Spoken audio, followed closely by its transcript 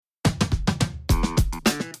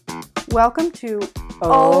Welcome to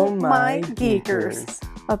Oh My Geekers,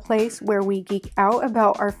 a place where we geek out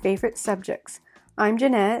about our favorite subjects. I'm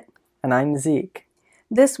Jeanette. And I'm Zeke.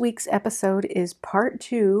 This week's episode is part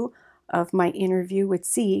 2 of my interview with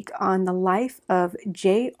Zeke on the life of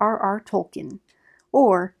J.R.R. Tolkien,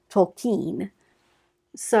 or Tolkien.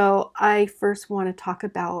 So I first want to talk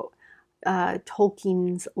about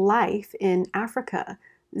Tolkien's life in Africa.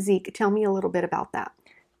 Zeke, tell me a little bit about that.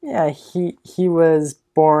 Yeah, he was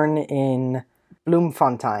born in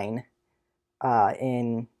Bloemfontein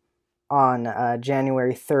on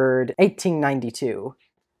January 3rd, 1892.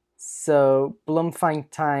 So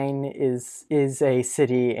Bloemfontein is a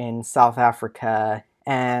city in South Africa,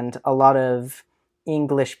 and a lot of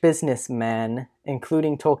English businessmen,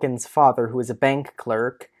 including Tolkien's father, who was a bank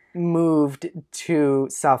clerk, moved to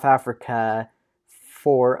South Africa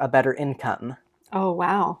for a better income. Oh,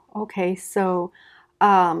 wow. Okay, so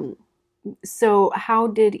how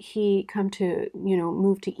did he come to,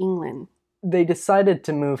 move to England? They decided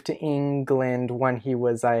to move to England when he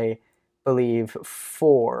was, I believe,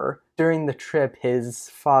 4. During the trip, his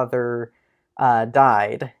father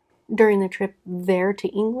died. During the trip there to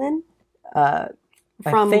England? From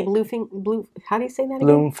how do you say that again?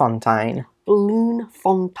 Bloemfontein.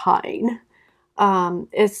 Bloemfontein.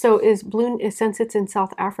 Since it's in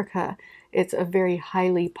South Africa, it's a very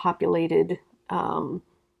highly populated.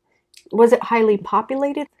 Was it highly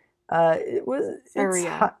populated?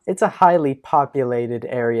 It's a highly populated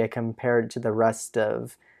area compared to the rest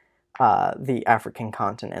of the African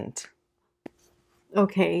continent.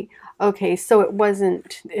 Okay. So it was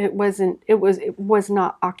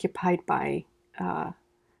not occupied by.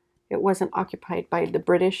 It wasn't occupied by the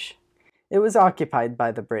British. It was occupied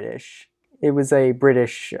by the British. It was a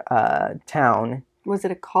British town. Was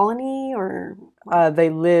it a colony or?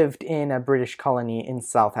 They lived in a British colony in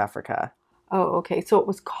South Africa. Oh, okay. So it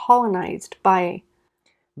was colonized by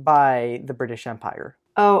the British Empire.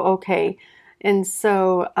 Oh, okay. And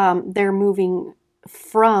so they're moving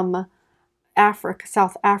from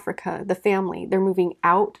South Africa, the family. They're moving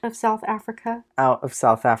out of South Africa? Out of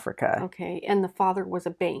South Africa. Okay. And the father was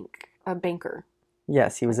a banker.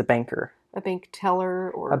 Yes, he was a banker. A bank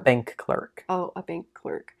teller or? A bank clerk. Oh, a bank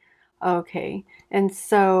clerk. Okay. And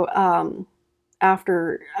so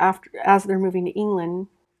after as they're moving to England,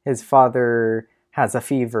 his father has a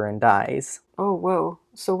fever and dies. Oh, whoa.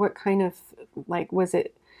 So what kind of, was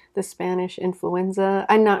it the Spanish influenza?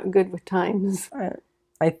 I'm not good with times.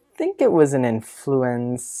 I think it was an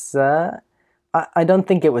influenza. I don't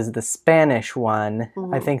think it was the Spanish one.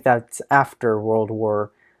 Mm-hmm. I think that's after World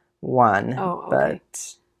War I. Oh, okay.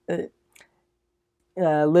 But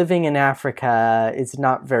living in Africa is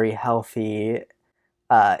not very healthy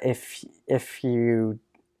if you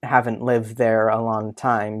haven't lived there a long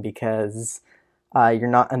time, because you're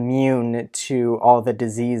not immune to all the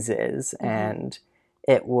diseases, mm-hmm. and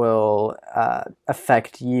it will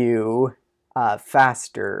affect you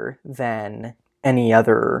faster than any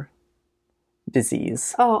other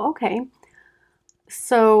disease. Oh, okay.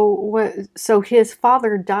 So his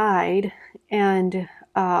father died, and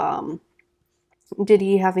did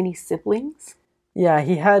he have any siblings? Yeah,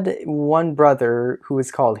 he had one brother who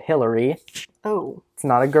was called Hilary. Oh. It's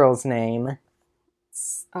not a girl's name.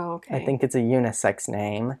 Oh, okay. I think it's a unisex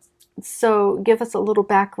name. So give us a little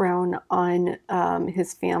background on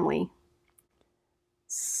his family.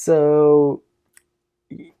 So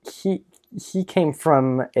he came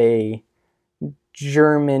from a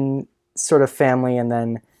German sort of family,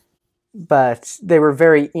 but they were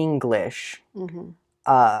very English. Mm-hmm.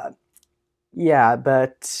 Yeah,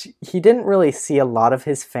 but he didn't really see a lot of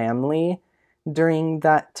his family during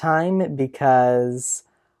that time because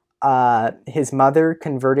his mother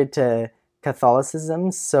converted to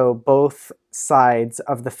Catholicism, so both sides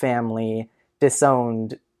of the family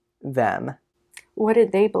disowned them. What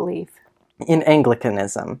did they believe? In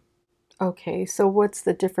Anglicanism. Okay, so what's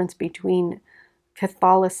the difference between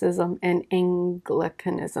Catholicism and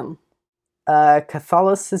Anglicanism?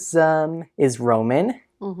 Catholicism is Roman,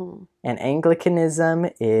 mm-hmm. and Anglicanism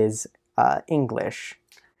is English.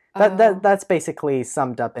 That's basically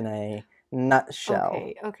summed up in a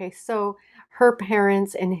nutshell. Okay. So her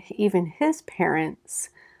parents and even his parents,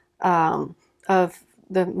 of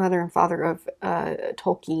the mother and father of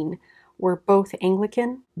Tolkien, were both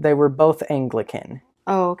Anglican? They were both Anglican.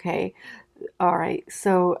 Oh, okay. All right.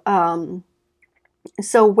 So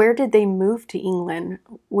where did they move to England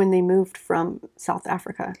when they moved from South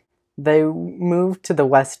Africa? They moved to the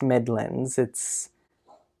West Midlands.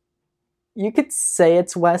 You could say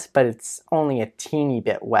it's west, but it's only a teeny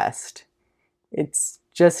bit west. It's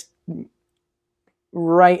just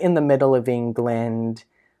right in the middle of England.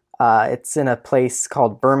 It's in a place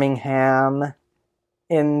called Birmingham.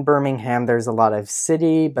 In Birmingham, there's a lot of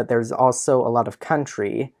city, but there's also a lot of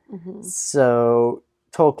country. Mm-hmm. So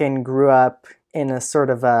Tolkien grew up in a sort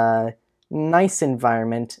of a nice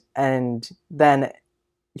environment, and then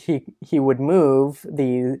he would move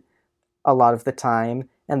a lot of the time,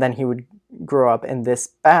 and then he would grow up in this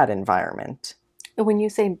bad environment. When you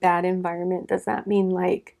say bad environment, does that mean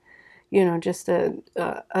like, just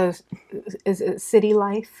is it city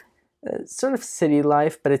life? Sort of city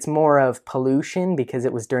life, but it's more of pollution because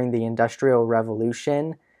it was during the Industrial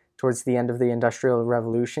Revolution, towards the end of the Industrial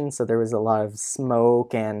Revolution, so there was a lot of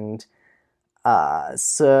smoke and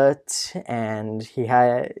soot, and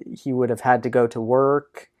he would have had to go to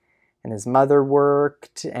work, and his mother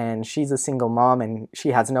worked, and she's a single mom, and she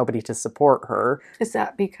has nobody to support her. Is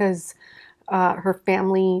that because her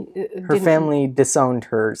family Her family disowned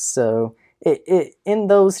her, so in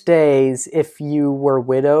those days, if you were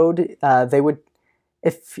widowed,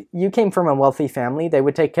 if you came from a wealthy family, they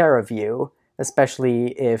would take care of you,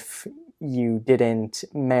 especially if you didn't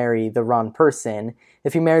marry the wrong person.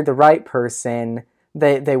 If you married the right person,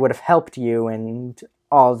 they would have helped you and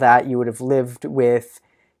all that. You would have lived with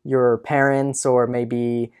your parents or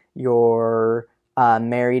maybe your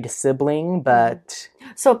married sibling, but...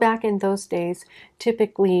 So back in those days,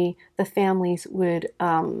 typically the families would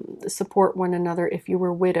support one another if you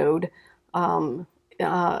were widowed or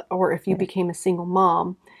if you became a single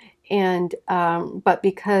mom. And but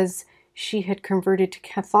because she had converted to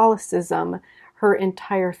Catholicism, her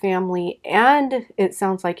entire family, and it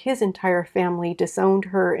sounds like his entire family, disowned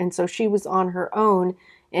her, and so she was on her own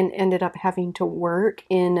and ended up having to work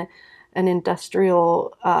in an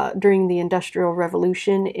industrial during the Industrial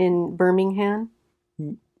Revolution in Birmingham.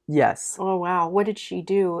 Yes. Oh wow! What did she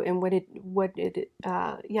do, and what did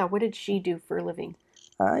she do for a living?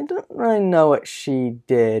 I don't really know what she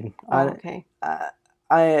did. Oh, okay.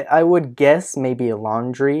 I would guess maybe a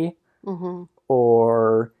laundry Mm-hmm.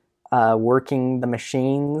 or working the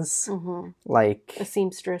machines, Mm-hmm. like A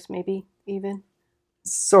seamstress, maybe even.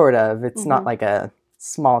 sort of. It's Mm-hmm. not like a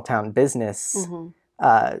small town business. Mm-hmm.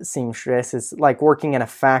 Seamstress is like working in a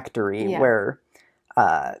factory Yeah. where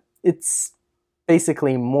it's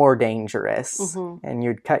basically more dangerous, Mm-hmm. and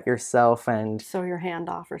you'd cut yourself and Sew your hand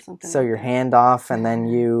off or something. sew like your that. hand off, and then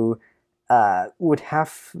you would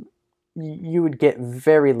get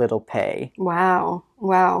very little pay. Wow.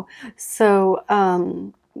 Wow. So,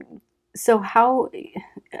 so how,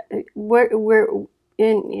 where where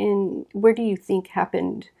do you think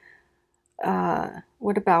happened?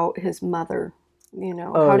 What about his mother?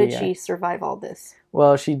 Oh, How did yeah. she survive all this?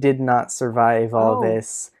 Well, she did not survive all Oh.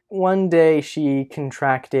 this. One day she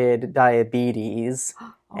contracted diabetes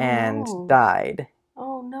Oh and no. died.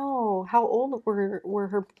 Oh no. How old were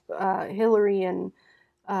her Hillary and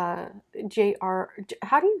J.R.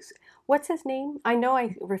 What's his name? I know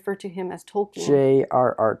I refer to him as Tolkien.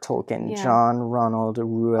 J.R.R. Tolkien, Yeah. John Ronald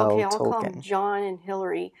Reuel Okay, I'll call Tolkien. him John and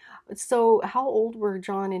Hillary. So, how old were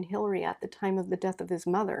John and Hillary at the time of the death of his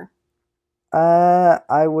mother?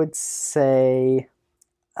 I would say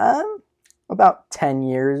about 10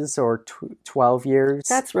 years or 12 years.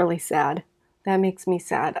 That's really sad. That makes me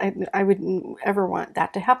sad. I wouldn't ever want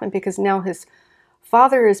that to happen because now his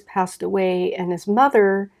father has passed away and his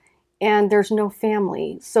mother, and there's no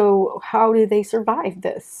family. So, how do they survive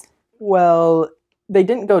this? Well, they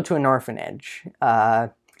didn't go to an orphanage.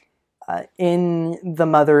 In the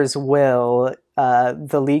mother's will,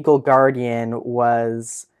 the legal guardian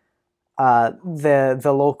was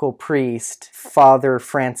the local priest, Father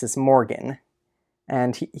Francis Morgan,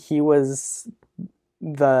 and he was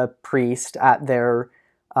the priest at their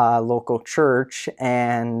local church,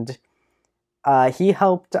 and he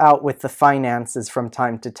helped out with the finances from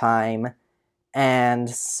time to time, and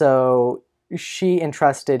so she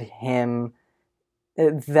entrusted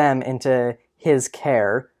them into his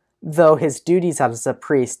care, though his duties as a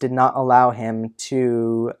priest did not allow him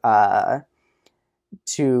to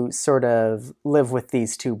sort of live with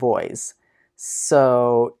these two boys.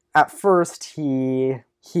 So at first he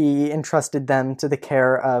entrusted them to the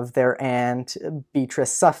care of their aunt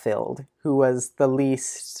Beatrice Suffield, who was the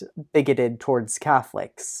least bigoted towards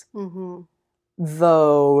Catholics. Mm-hmm.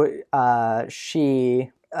 Though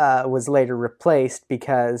she was later replaced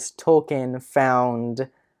because Tolkien found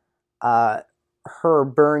her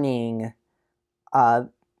burning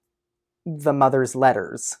the mother's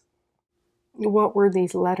letters. What were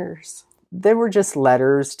these letters? They were just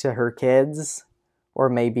letters to her kids, or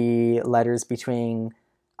maybe letters between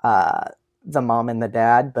the mom and the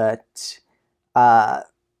dad, but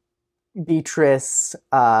Beatrice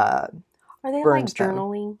Are they like burned them.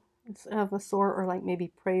 journaling? of a sort, or like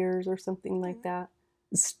maybe prayers or something like that.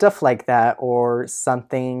 Stuff like that, or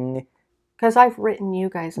something. Because I've written you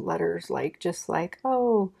guys letters, like just like,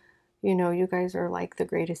 oh, you guys are like the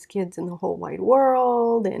greatest kids in the whole wide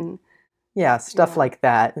world, and Yeah, stuff yeah. like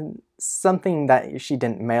that. Something that she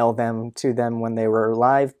didn't mail them to them when they were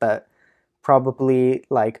alive, but probably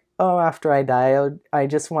like, oh, after I die, I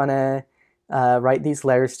just want to write these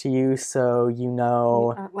letters to you so you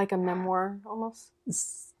know, Like a memoir almost.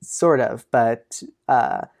 sort of. But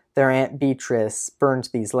their Aunt Beatrice burned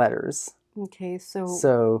these letters. Okay, so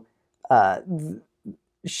So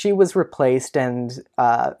she was replaced, and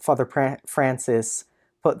Father Francis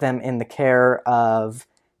put them in the care of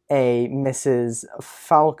a Mrs.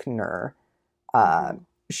 Faulkner. mhm.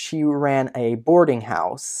 She ran a boarding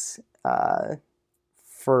house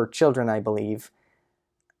for children, I believe,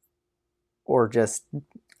 or just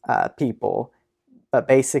people. But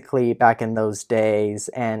basically, back in those days,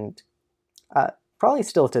 and probably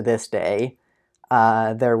still to this day,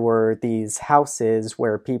 there were these houses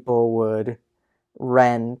where people would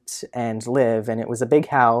rent and live, and it was a big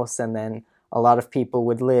house, and then a lot of people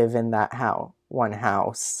would live in that one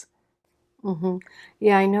house.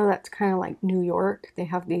 Yeah, I know that's kind of like New York. They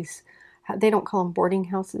have these, they don't call them boarding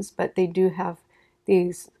houses, but they do have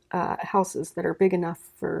these houses that are big enough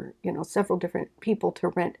for, several different people to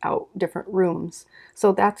rent out different rooms.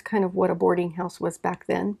 So that's kind of what a boarding house was back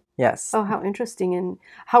then. Yes. Oh, how interesting. And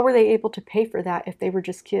how were they able to pay for that if they were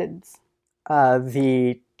just kids?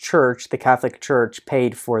 The church, the Catholic Church,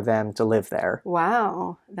 paid for them to live there.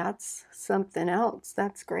 Wow, that's something else.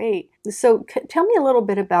 That's great. So, tell me a little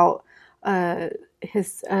bit about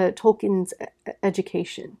his Tolkien's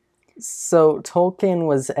education. So Tolkien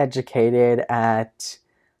was educated at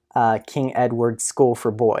King Edward's School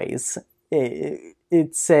for Boys.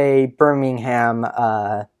 It's a Birmingham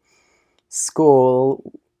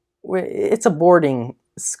school. It's a boarding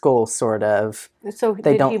school, sort of. So,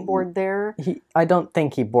 They did he don't. board there? I don't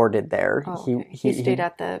think he boarded there. Oh, okay. He stayed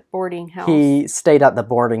at the boarding house. He stayed at the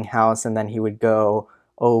boarding house, and then he would go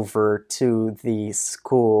over to the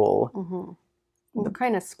school. Mm-hmm. What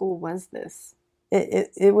kind of school was this?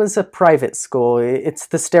 It was a private school. It's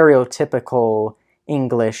the stereotypical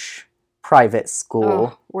English private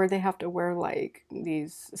school. Oh, where they have to wear like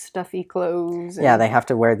these stuffy clothes. Yeah, they have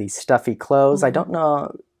to wear these stuffy clothes. I don't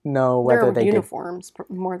know whether They're they uniforms,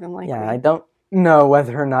 more than likely. Yeah, I don't know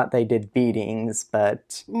whether or not they did beatings,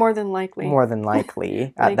 but more than likely. More than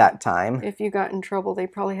likely at Like, that time. If you got in trouble, they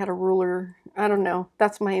probably had a ruler. I don't know.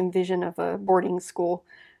 That's my envision of a boarding school.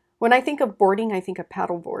 When I think of boarding, I think of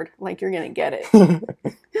paddleboard. Like you're gonna get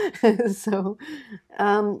it. So,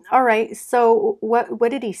 all right. So,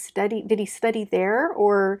 what did he study? Did he study there,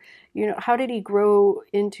 or how did he grow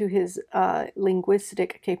into his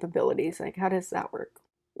linguistic capabilities? Like, how does that work?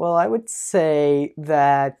 Well, I would say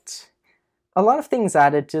that a lot of things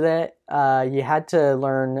added to that. You had to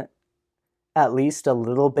learn at least a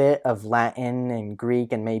little bit of Latin and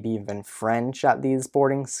Greek and maybe even French at these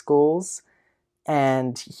boarding schools.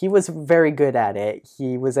 And he was very good at it.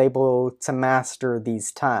 He was able to master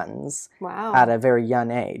these tongues at a very young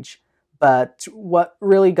age. But what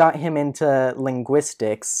really got him into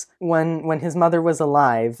linguistics, when his mother was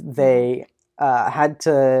alive, they had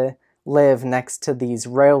to live next to these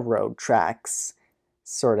railroad tracks,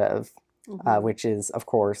 sort of, which is, of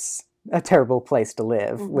course, a terrible place to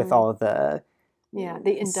live with all the... Yeah,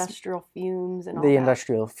 the industrial fumes and all the that.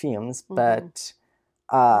 industrial fumes. But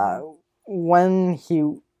when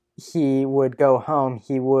he would go home,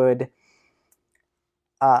 he would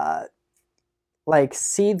like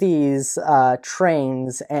see these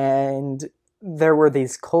trains, and there were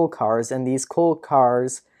these coal cars, and these coal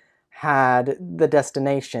cars had the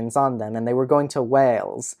destinations on them, and they were going to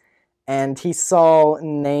Wales. And he saw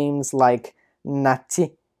names like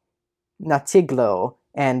Natiglo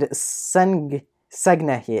and Segnahid,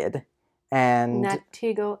 and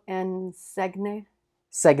Natigo and Segnahid.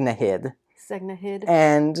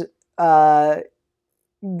 And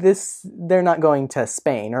they're not going to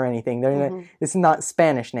Spain or anything. It's not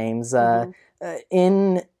Spanish names.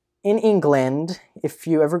 In England, if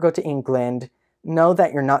you ever go to England, know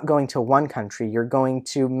that you're not going to one country. You're going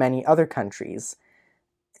to many other countries.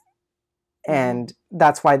 And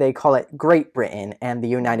that's why they call it Great Britain and the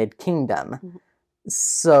United Kingdom.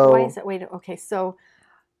 So why is that? Okay, so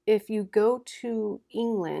if you go to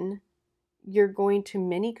England, you're going to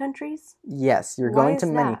many countries? Yes, you're going to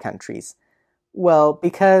many countries. Well,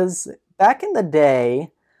 because back in the day,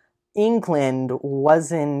 England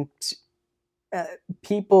wasn't...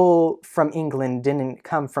 people from England didn't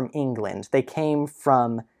come from England. They came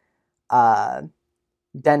from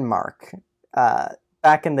Denmark.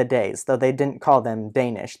 back in the days, though they didn't call them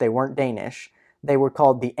Danish. They weren't Danish. They were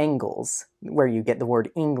called the Engles, where you get the word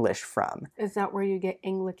English from. Is that where you get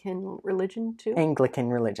Anglican religion too? Anglican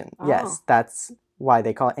religion. Oh. Yes, that's why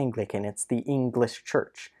they call it Anglican. It's the English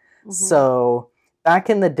church. Mm-hmm. So back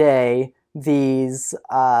in the day, these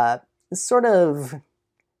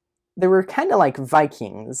they were kind of like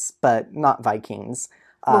Vikings, but not Vikings.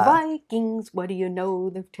 The Vikings, what do you know?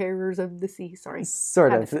 The terrors of the sea. Sorry.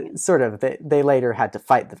 Sort of. They later had to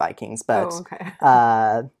fight the Vikings, but okay.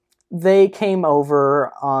 They came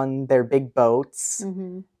over on their big boats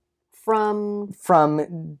mm-hmm. from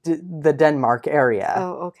the Denmark area.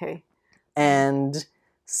 Oh, okay. And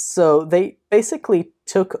so they basically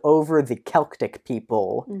took over the Celtic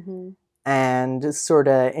people mm-hmm. and sort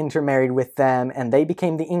of intermarried with them, and they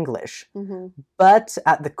became the English. Mm-hmm. But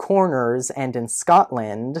at the corners and in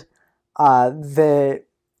Scotland, the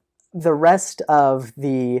rest of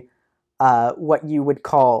the what you would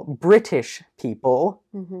call British people,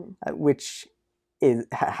 mm-hmm. Which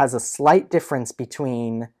has a slight difference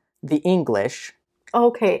between the English.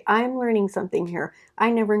 Okay, I'm learning something here.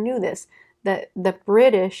 I never knew this, that the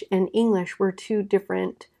British and English were two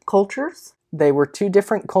different cultures? They were two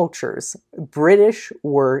different cultures. British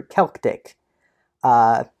were Celtic.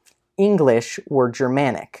 English were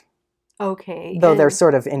Germanic. Okay. Though they're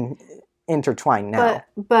sort of intertwined now.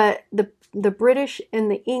 But the British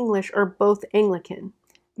and the English are both Anglican.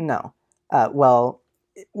 No. Well,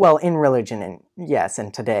 in religion, and yes,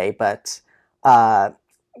 and today, but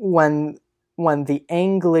when the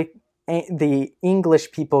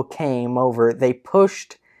English people came over, they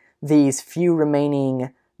pushed these few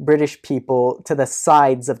remaining British people to the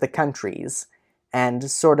sides of the countries and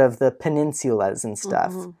sort of the peninsulas and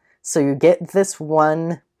stuff. Mm-hmm. So you get this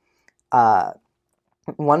one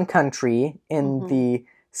country in mm-hmm. the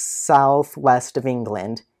southwest of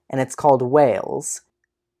England, and it's called Wales.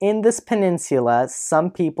 In this peninsula, some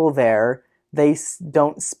people there, they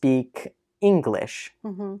don't speak English.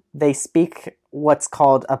 Mm-hmm. They speak what's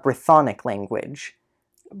called a Brythonic language.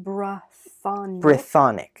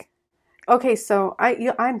 Brythonic. Okay, so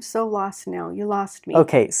I'm so lost now. You lost me.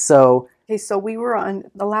 Okay, so we were on,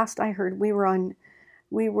 the last I heard, we were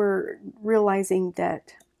realizing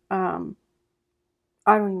that, I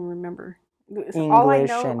don't even remember. All I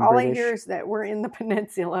hear is that we're in the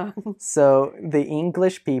peninsula. So the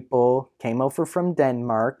English people came over from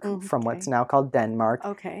Denmark, from what's now called Denmark.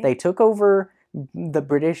 Okay. They took over the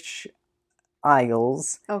British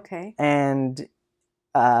Isles. Okay. And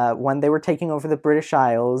when they were taking over the British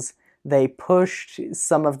Isles, they pushed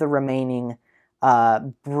some of the remaining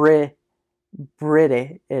British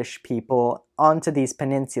people onto these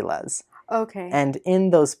peninsulas. Okay. And in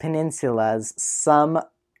those peninsulas, some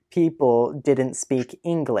people didn't speak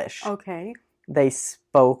English. Okay. They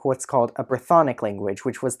spoke what's called a Brythonic language,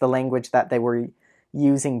 which was the language that they were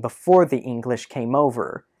using before the English came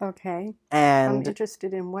over. Okay. And I'm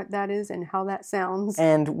interested in what that is and how that sounds.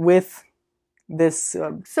 And with this...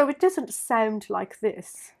 so it doesn't sound like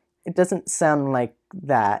this. It doesn't sound like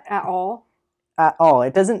that. At all? At all.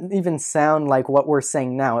 It doesn't even sound like what we're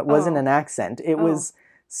saying now. It wasn't an accent. It was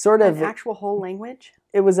sort of... An actual whole language?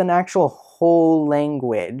 It was an actual whole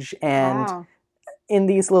language. And in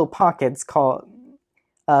these little pockets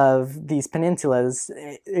of these peninsulas,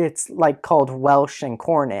 it's like called Welsh and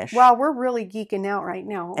Cornish. Wow, we're really geeking out right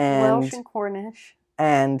now. Welsh and Cornish.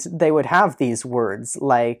 And they would have these words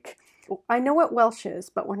like... I know what Welsh is,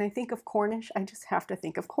 but when I think of Cornish, I just have to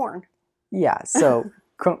think of corn. Yeah, so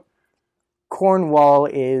Cornwall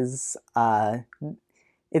is...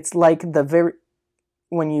 it's like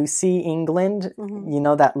when you see England, you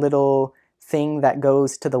know that little thing that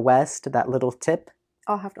goes to the west, that little tip?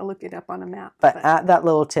 I'll have to look it up on a map. But at that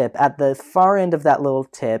little tip, at the far end of that little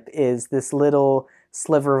tip is this little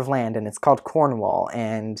sliver of land, and it's called Cornwall,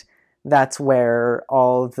 and that's where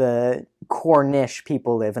all the Cornish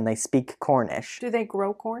people live, and they speak Cornish. Do they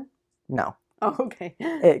grow corn? No. Oh, okay.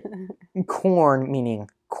 Corn meaning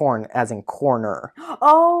corn as in corner.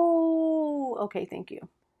 Oh, okay, thank you.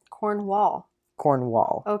 Cornwall.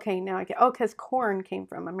 Cornwall. Okay, now I get... Oh, because corn came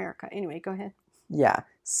from America. Anyway, go ahead. Yeah,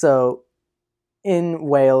 so in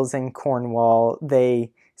Wales and Cornwall,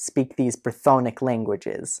 they speak these Brythonic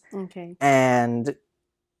languages. Okay. And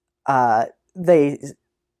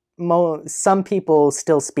some people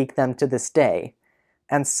still speak them to this day.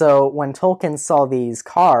 And so when Tolkien saw these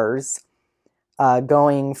cars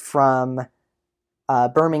going from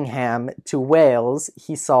Birmingham to Wales,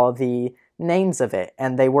 he saw the names of it,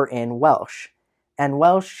 and they were in Welsh. And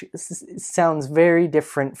Welsh sounds very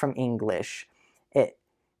different from English.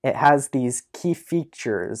 It has these key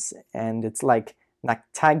features, and it's like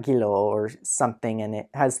Nactagilo or something, and it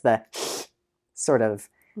has the sort of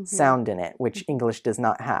sound in it, which English does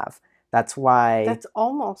not have. That's why... That's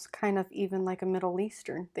almost kind of even like a Middle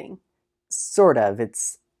Eastern thing. Sort of.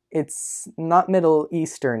 It's not Middle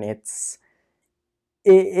Eastern. It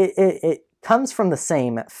comes from the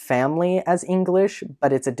same family as English,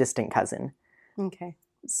 but it's a distant cousin. Okay.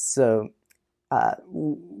 So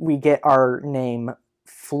we get our name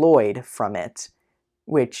Floyd from it,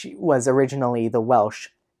 which was originally the Welsh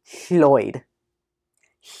Llwyd.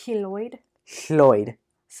 Llwyd? Llwyd.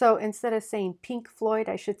 So instead of saying Pink Floyd,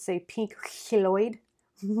 I should say Pink Llwyd?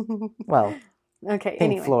 Well, okay, Pink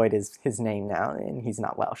anyway. Floyd is his name now, and he's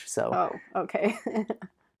not Welsh, so... Oh, okay.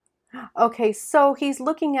 Okay, so he's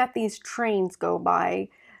looking at these trains go by,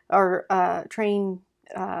 or train,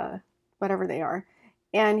 whatever they are,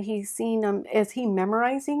 and he's seeing them. Is he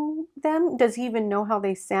memorizing them? Does he even know how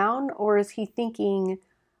they sound, or is he thinking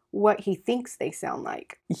what he thinks they sound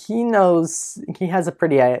like? He knows, he has a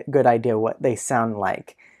pretty good idea what they sound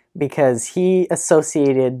like, because he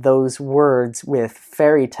associated those words with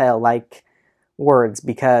fairy tale-like words,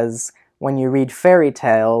 because when you read fairy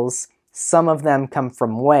tales, some of them come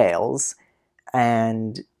from Wales,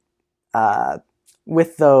 and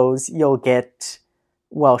with those you'll get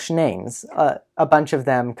Welsh names. A bunch of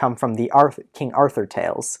them come from the King Arthur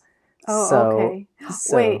tales. Oh, okay.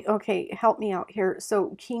 Wait, okay, help me out here.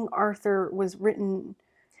 So King Arthur was written,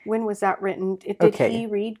 when was that written? Did he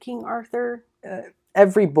read King Arthur?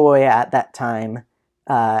 Every boy at that time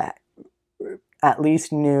at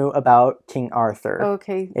least knew about King Arthur.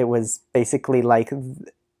 Okay. It was basically like you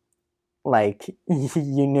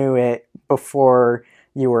knew it before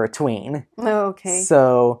you were a tween. Oh, okay.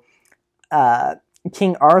 So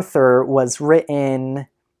King Arthur was written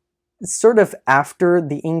sort of after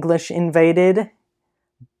the English invaded,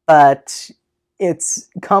 but it's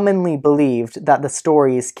commonly believed that the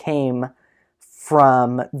stories came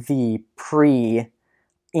from the pre-English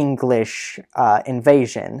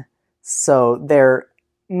invasion. So they're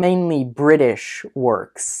mainly British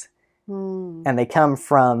works, and they come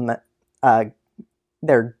from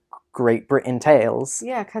their Great Britain tales.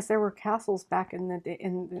 Yeah, because there were castles back in the day,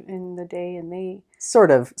 in the day, and they sort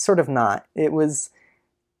of not. It was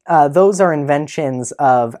those are inventions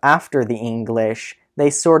of after the English. They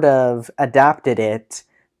sort of adapted it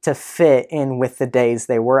to fit in with the days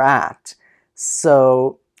they were at.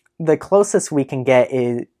 So the closest we can get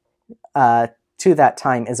is to that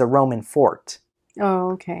time is a Roman fort.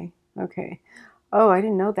 Oh, okay. Okay. Oh, I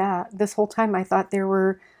didn't know that. This whole time I thought there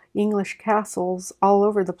were English castles all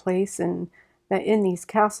over the place, and that in these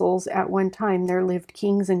castles at one time there lived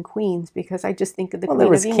kings and queens, because I just think of the Queen of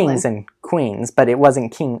England. There was kings and queens, but it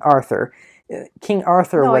wasn't King Arthur. King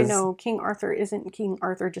Arthur was... No, I know. King Arthur, isn't King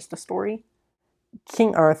Arthur just a story?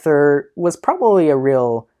 King Arthur was probably a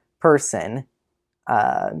real person.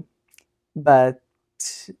 But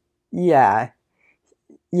yeah,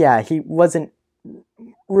 he wasn't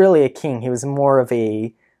really a king. He was more of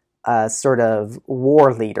a sort of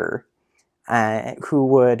war leader who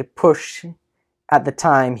would push, at the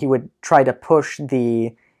time, he would try to push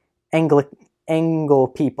the Angle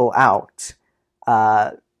people out.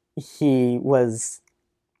 He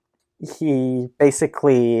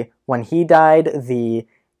basically, when he died, the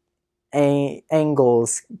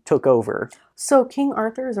Angles took over. So King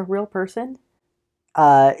Arthur is a real person?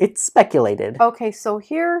 It's speculated. Okay, so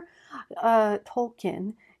here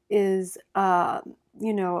Tolkien is,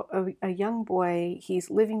 you know, a young boy. He's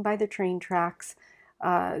living by the train tracks.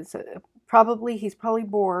 So he's probably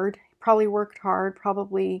bored, probably worked hard,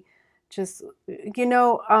 probably just, you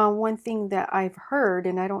know, one thing that I've heard,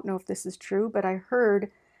 and I don't know if this is true, but I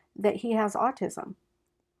heard that he has autism,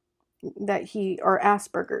 or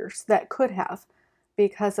Asperger's, that could have,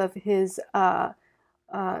 because of his,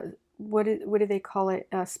 what do they call it?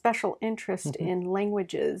 Special interest in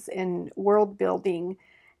languages and world building.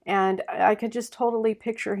 And I could just totally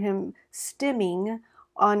picture him stimming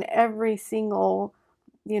on every single,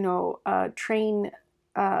 you know, train,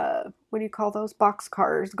 what do you call those?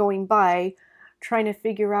 Boxcars going by, trying to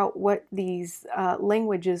figure out what these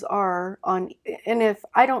languages are on. And if,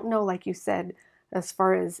 I don't know, like you said, as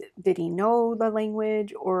far as did he know the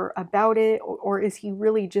language or about it, or is he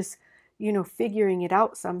really just, you know, figuring it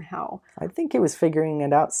out somehow? I think he was figuring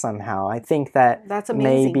it out somehow. I think that that's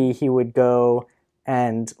amazing. Maybe he would go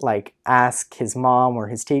and like ask his mom or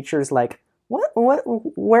his teachers, like,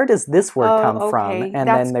 where does this word come from? And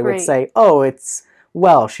then they would say, oh, it's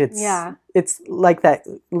Welsh. It's like that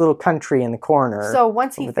little country in the corner. So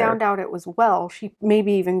once he found out it was Welsh, he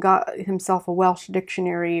maybe even got himself a Welsh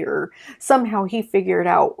dictionary, or somehow he figured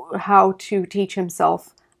out how to teach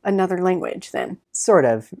himself another language then. Sort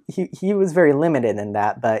of. He was very limited in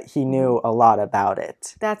that, but he knew a lot about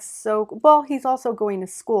it. That's so, well, he's also going to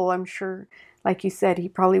school. I'm sure, like you said, he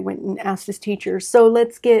probably went and asked his teachers. So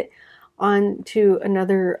let's get on to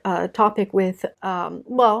another topic with,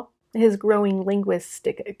 well, his growing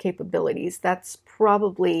linguistic capabilities. That's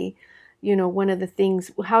probably, one of the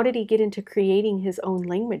things. How did he get into creating his own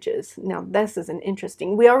languages? Now, this is an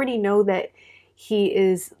interesting. We already know that he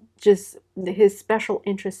is just, his special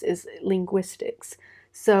interest is linguistics.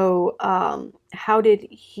 So, how did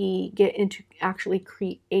he get into actually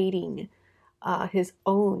creating his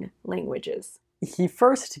own languages? He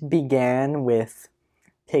first began with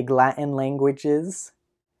Pig Latin languages.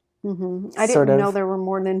 I didn't know there were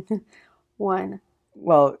more than one.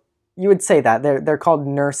 Well, you would say that. They're called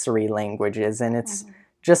nursery languages, and it's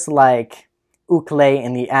just like Ukle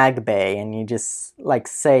in the Agbe, and you just like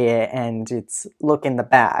say it, and it's look in the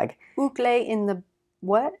bag. Ukle in the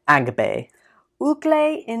what? Agbe.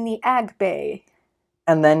 Ukle in the Agbe.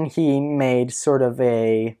 And then he made sort of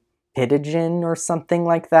a pidgin or something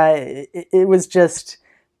like that. It was just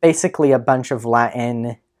basically a bunch of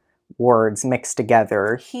Latin words mixed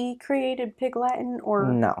together. He created Pig Latin, or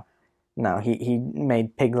no, he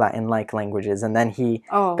made Pig Latin-like languages, and then he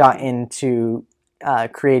got into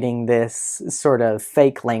creating this sort of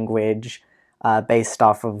fake language based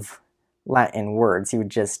off of Latin words. He would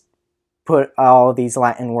just put all these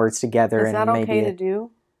Latin words together. Is that okay to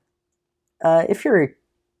do? If you're a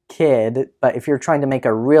kid, but if you're trying to make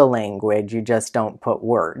a real language, you just don't put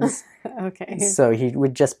words. Okay. So he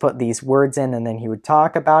would just put these words in, and then he would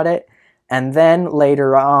talk about it. And then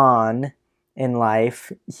later on in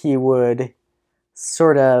life, he would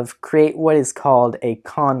sort of create what is called a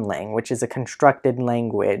conlang, which is a constructed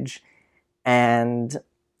language. And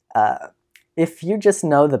if you just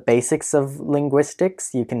know the basics of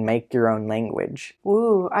linguistics, you can make your own language.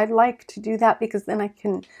 Ooh, I'd like to do that, because then I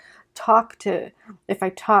can if I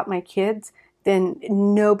taught my kids, then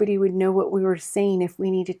nobody would know what we were saying if we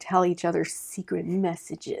need to tell each other secret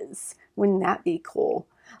messages. Wouldn't that be cool?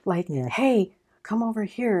 Like, hey, come over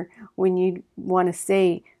here when you want to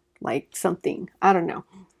say like something. I don't know.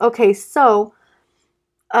 Okay, so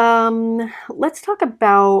let's talk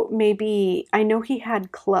about, maybe, I know he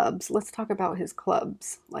had clubs. Let's talk about his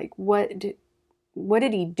clubs. Like, what did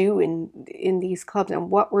he do in these clubs, and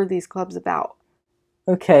what were these clubs about?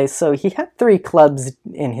 Okay, so he had 3 clubs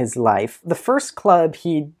in his life. The first club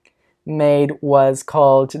he made was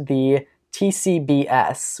called the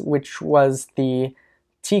TCBS, which was the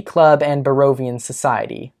Tea Club and Barrovian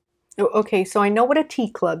Society. Oh, okay, so I know what a tea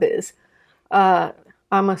club is. I'm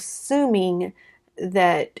assuming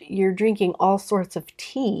that you're drinking all sorts of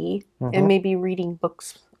tea and maybe reading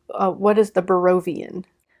books. What is the Barrovian?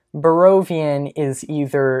 Barrovian is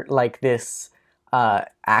either like this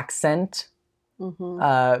accent,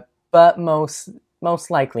 but most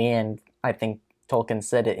likely, and I think Tolkien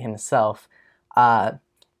said it himself,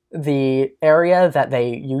 the area that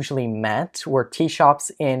they usually met were tea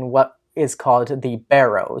shops in what is called the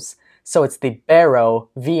Barrows. So it's the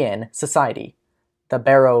Barrovian Society. The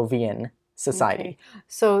Barrovian Society. Okay.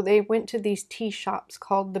 So they went to these tea shops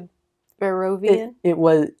called the Barrovian? It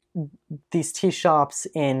was these tea shops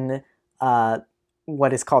in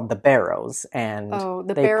what is called the Barrows. And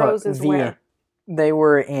the Barrows is where? They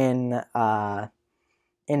were in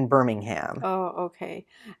Birmingham. Oh, okay.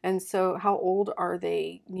 And so how old are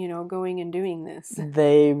they, going and doing this?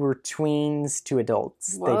 They were tweens to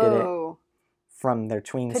adults. Whoa. They did it from their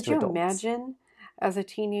tweens to adults. Could you imagine as a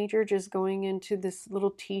teenager just going into this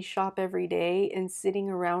little tea shop every day and sitting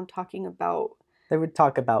around talking about... They would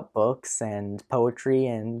talk about books and poetry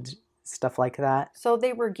and stuff like that. So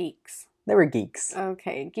they were geeks. They were geeks.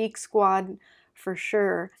 Okay, Geek Squad for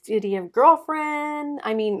sure. Did he have a girlfriend?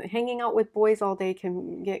 I mean, hanging out with boys all day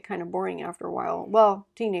can get kind of boring after a while. Well,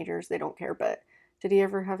 teenagers, they don't care, but did he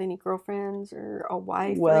ever have any girlfriends or a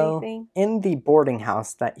wife or anything? In the boarding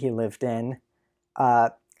house that he lived in,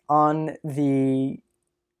 on the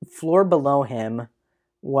floor below him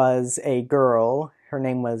was a girl. Her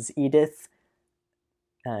name was Edith.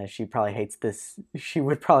 She probably hates this. She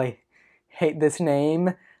would probably hate this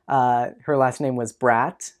name. Her last name was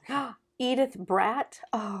Bratt. Edith Bratt?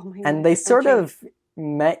 Oh my god. And they sort of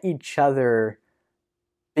met each other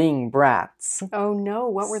being brats. Oh no,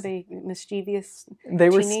 what were they? Mischievous They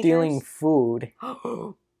were teenagers? stealing food.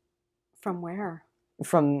 From where?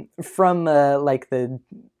 From like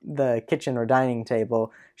the kitchen or dining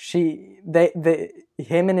table.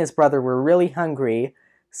 Him and his brother were really hungry,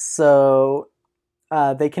 so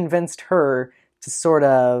they convinced her to sort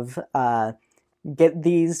of get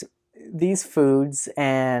these foods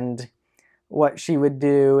and what she would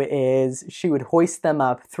do is she would hoist them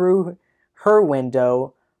up through her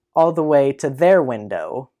window all the way to their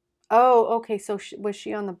window. Oh, okay. So was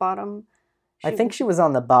she on the bottom? I think she was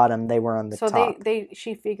on the bottom. They were on the top. So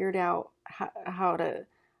she figured out how to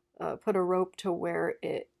put a rope to where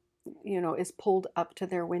it, is pulled up to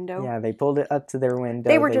their window. Yeah, they pulled it up to their window.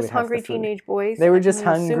 They were just hungry teenage boys. They were just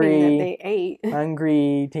hungry. That they ate.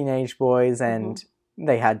 Hungry teenage boys, and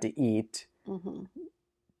they had to eat. Mm-hmm.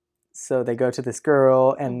 So they go to this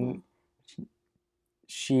girl, and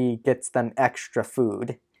she gets them extra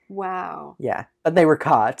food. Wow. Yeah, but they were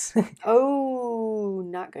caught. Oh,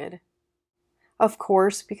 not good. Of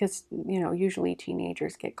course, because, usually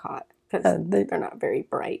teenagers get caught because they're not very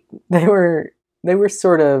bright. They were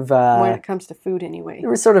sort of... when it comes to food, anyway. They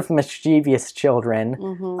were sort of mischievous children.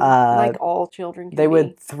 Like all children can They be.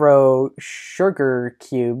 would throw sugar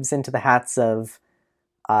cubes into the hats of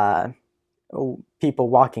people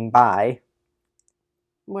walking by.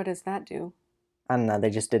 What does that do? I don't know, they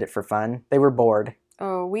just did it for fun. They were bored.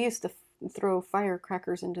 Oh, we used to throw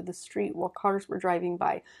firecrackers into the street while cars were driving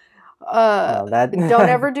by. Don't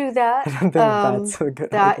ever do that. I don't think that's a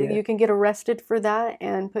good idea. You can get arrested for that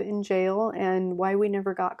and put in jail. And why we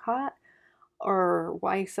never got caught, or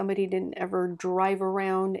why somebody didn't ever drive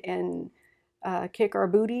around and kick our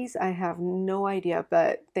booties, I have no idea.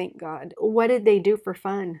 But thank God. What did they do for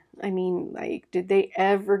fun? I mean, did they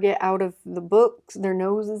ever get out of the books? Their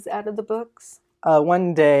noses out of the books?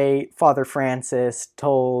 One day, Father Francis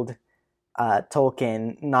told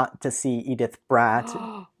Tolkien not to see Edith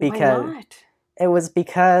Bratt because why not? It was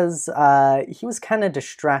because he was kind of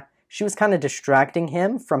she was kind of distracting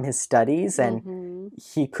him from his studies, and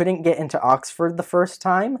he couldn't get into Oxford the first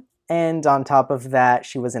time. And on top of that,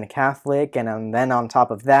 she wasn't a Catholic, and then on top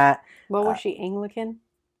of that, well, was she Anglican?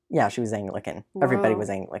 Yeah, she was Anglican. Whoa. Everybody was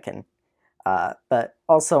Anglican. But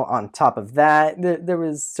also on top of that, there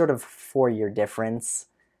was sort of 4-year difference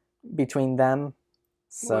between them.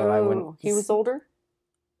 So I wouldn't. He was older?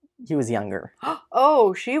 He was younger.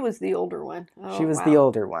 Oh, she was the older one. Oh, she was the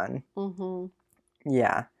older one.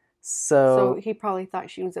 Yeah. So he probably thought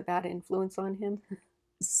she was a bad influence on him?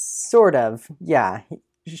 Sort of, yeah.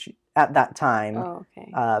 At that time,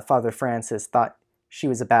 okay. Father Francis thought she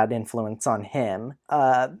was a bad influence on him.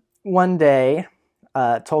 One day,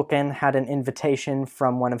 Tolkien had an invitation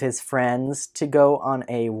from one of his friends to go on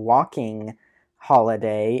a walking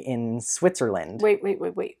holiday in Switzerland.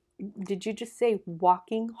 Wait. Did you just say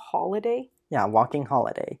walking holiday? Yeah, walking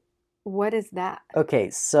holiday. What is that?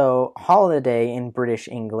 Okay, so holiday in British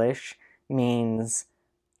English means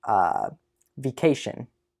vacation.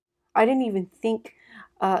 I didn't even think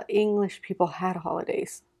English people had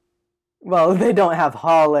holidays. Well, they don't have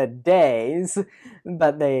holidays,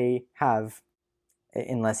 but they have,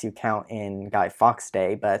 unless you count in Guy Fawkes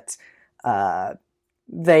Day, but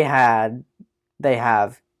they have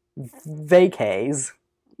vacays.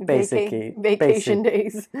 Basically, vacation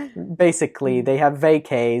days. Basically, they have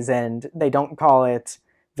vacays, and they don't call it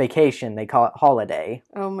vacation, they call it holiday.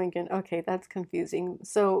 Oh my goodness. Okay, that's confusing.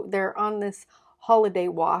 So they're on this holiday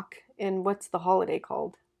walk, and what's the holiday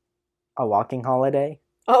called? A walking holiday?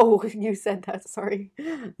 Oh, you said that, sorry.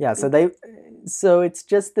 Yeah, so it's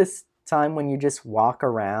just this time when you just walk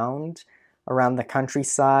around the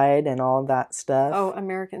countryside and all that stuff. Oh,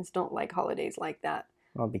 Americans don't like holidays like that.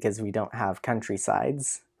 Well, because we don't have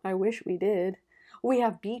countrysides. I wish we did. We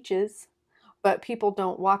have beaches, but people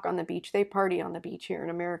don't walk on the beach. They party on the beach here in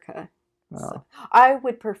America. Oh. So I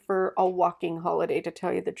would prefer a walking holiday, to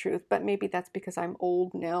tell you the truth, but maybe that's because I'm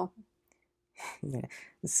old now. Yeah.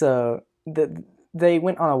 So they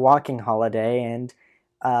went on a walking holiday, and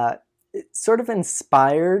it sort of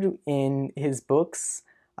inspired in his books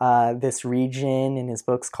this region in his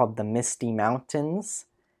books called the Misty Mountains.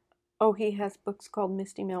 Oh, he has books called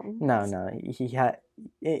Misty Mountains? No,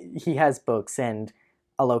 he has books, and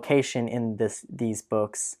a location in these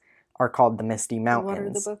books are called the Misty Mountains. What are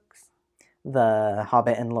the books? The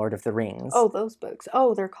Hobbit and Lord of the Rings. Oh, those books.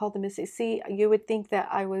 Oh, they're called the Misty. See, you would think that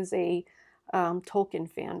I was a Tolkien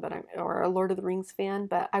fan, or a Lord of the Rings fan,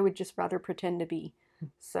 but I would just rather pretend to be.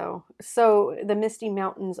 So the Misty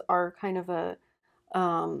Mountains are kind of a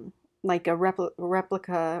like a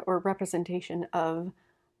replica or representation of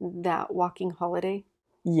that walking holiday.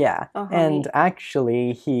 Yeah, and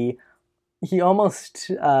actually he almost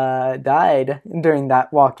died during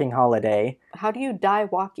that walking holiday. How do you die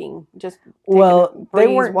walking? Just they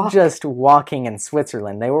weren't just walking in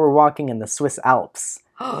Switzerland. They were walking in the Swiss Alps.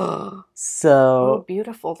 So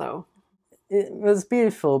beautiful though. It was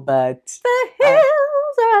beautiful, but the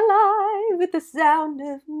hills are alive with the sound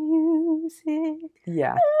of music.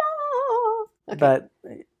 Yeah. Okay. But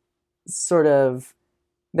sort of,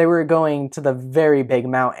 they were going to the very big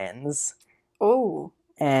mountains. Oh.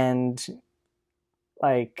 And,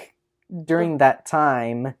 like, during that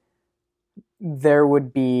time, there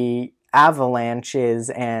would be avalanches,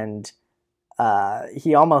 and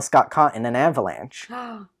he almost got caught in an avalanche.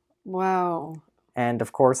 Wow. And,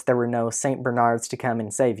 of course, there were no St. Bernards to come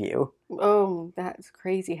and save you. Oh, that's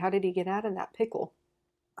crazy. How did he get out of that pickle?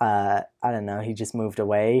 I don't know, he just moved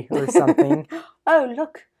away or something. Oh,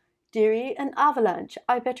 look, dearie, an avalanche.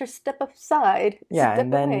 I better step aside. Yeah, step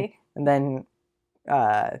and then away.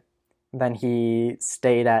 then he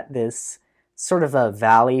stayed at this sort of a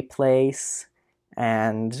valley place,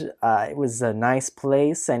 and it was a nice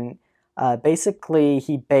place, and basically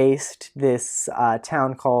he based this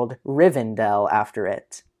town called Rivendell after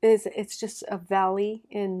it. It's just a valley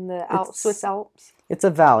in the Swiss Alps? It's a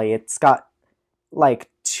valley. It's got like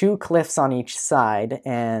 2 cliffs on each side,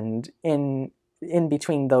 and in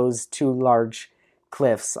between those 2 large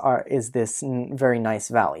cliffs is this very nice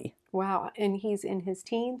valley. Wow, and he's in his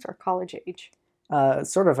teens or college age?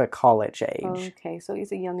 Sort of a college age. Okay, so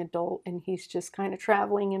he's a young adult, and he's just kind of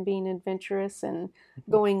traveling and being adventurous and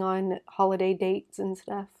going on holiday dates and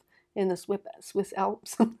stuff in the Swiss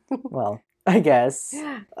Alps. Well, I guess.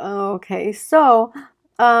 Okay, so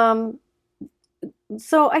I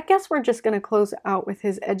guess we're just going to close out with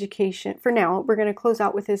his education. For now, we're going to close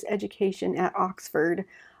out with his education at Oxford.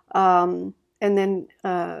 And then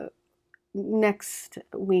next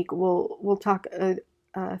week we'll talk a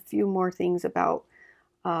few more things about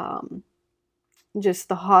just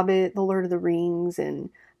The Hobbit, The Lord of the Rings, and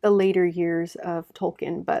the later years of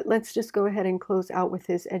Tolkien. But let's just go ahead and close out with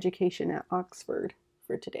his education at Oxford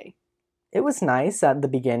for today. It was nice at the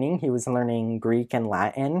beginning. He was learning Greek and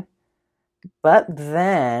Latin. But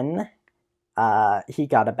then he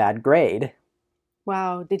got a bad grade.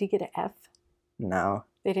 Wow, did he get an F? No.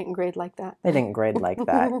 They didn't grade like that? They didn't grade like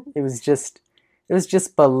that. It was just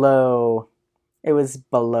below, it was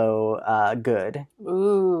below good.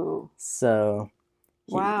 Ooh. So.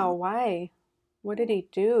 Wow, why? What did he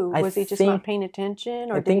do? Was he just not paying attention?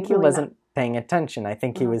 Or I think he wasn't paying attention. I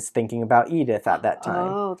think he was thinking about Edith at that time.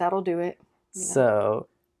 Oh, that'll do it. Yeah.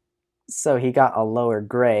 So he got a lower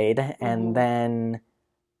grade, and then,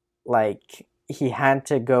 like, he had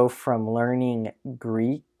to go from learning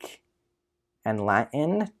Greek and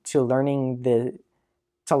Latin to learning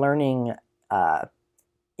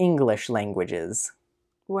English languages.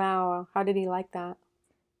 Wow, how did he like that?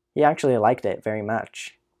 He actually liked it very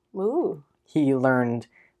much. Ooh. He learned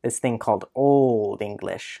this thing called Old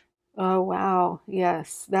English. Oh, wow.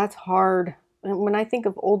 Yes, that's hard. When I think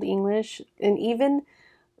of Old English, and even,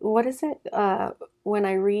 what is it? When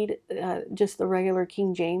I read just the regular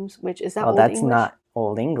King James, which is that Old English? Oh, that's not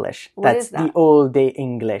Old English. That's the Old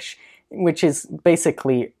English, which is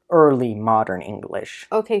basically early modern English.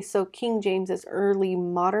 Okay, so King James is early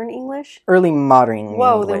modern English? Early modern English.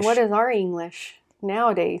 Whoa, then what is our English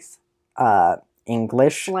nowadays?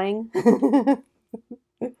 English. Slang?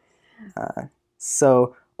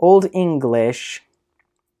 So, Old English,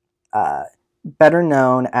 better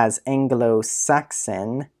known as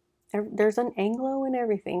Anglo-Saxon. There's an Anglo in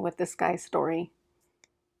everything with this guy's story.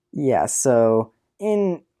 Yeah, so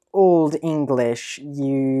in Old English,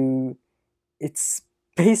 it's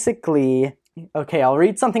basically, okay, I'll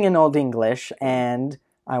read something in Old English, and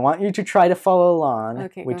I want you to try to follow along,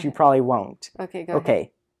 which you probably won't. Okay, go ahead.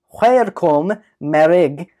 Okay. Where'com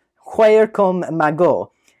merig, where'com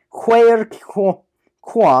mago, where'quam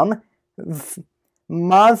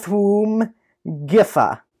madhum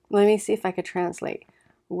gifa. Let me see if I could translate.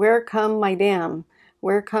 Where come my dam?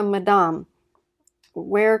 Where come madame?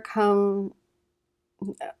 Where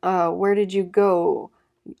did you go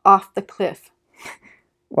off the cliff?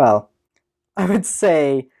 Well, I would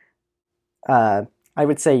say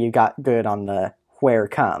you got good on the where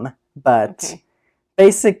come, but okay.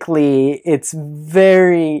 Basically it's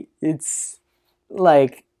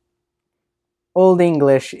like Old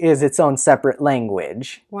English is its own separate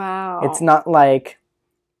language. Wow. It's not like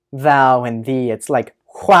thou and thee, it's like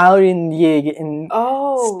while and ye and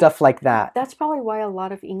stuff like that. That's probably why a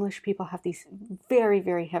lot of English people have these very,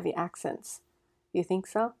 very heavy accents. You think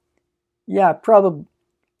so? Yeah,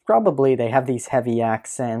 probably they have these heavy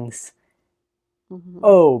accents. Mm-hmm.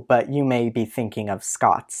 Oh, but you may be thinking of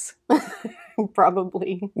Scots.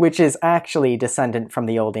 Probably. Which is actually descendant from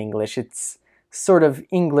the Old English. It's sort of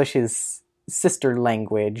English's sister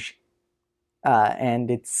language,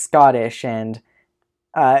 and it's Scottish, and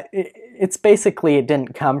it's basically, it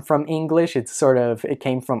didn't come from English, it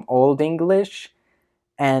came from Old English,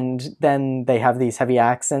 and then they have these heavy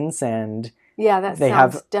accents, and yeah, that they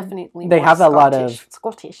sounds have definitely they more have Scottish. a lot of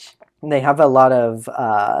Scottish. they have a lot of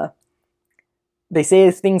they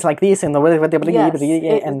say things like this and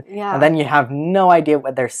Yes, and yeah. then you have no idea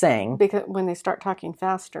what they're saying. Because when they start talking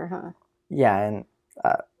faster, huh? Yeah, and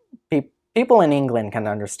people in England can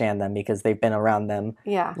understand them because they've been around them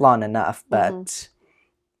Yeah. long enough. But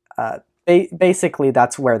basically,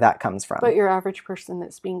 that's where that comes from. But your average person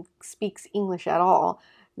that speaks English at all,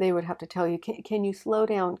 they would have to tell you, can you slow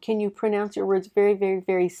down? Can you pronounce your words very, very,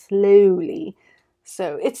 very slowly?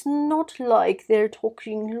 So it's not like they're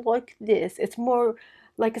talking like this. It's more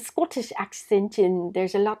like a Scottish accent, and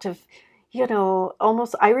there's a lot of,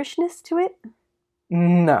 almost Irishness to it.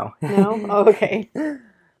 No. No? Oh, okay.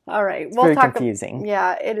 All right. It's very confusing.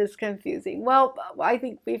 Yeah, it is confusing. Well, I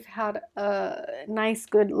think we've had a nice,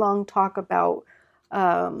 good, long talk about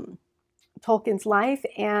Tolkien's life,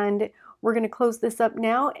 and we're going to close this up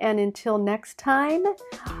now. And until next time,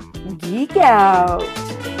 geek out.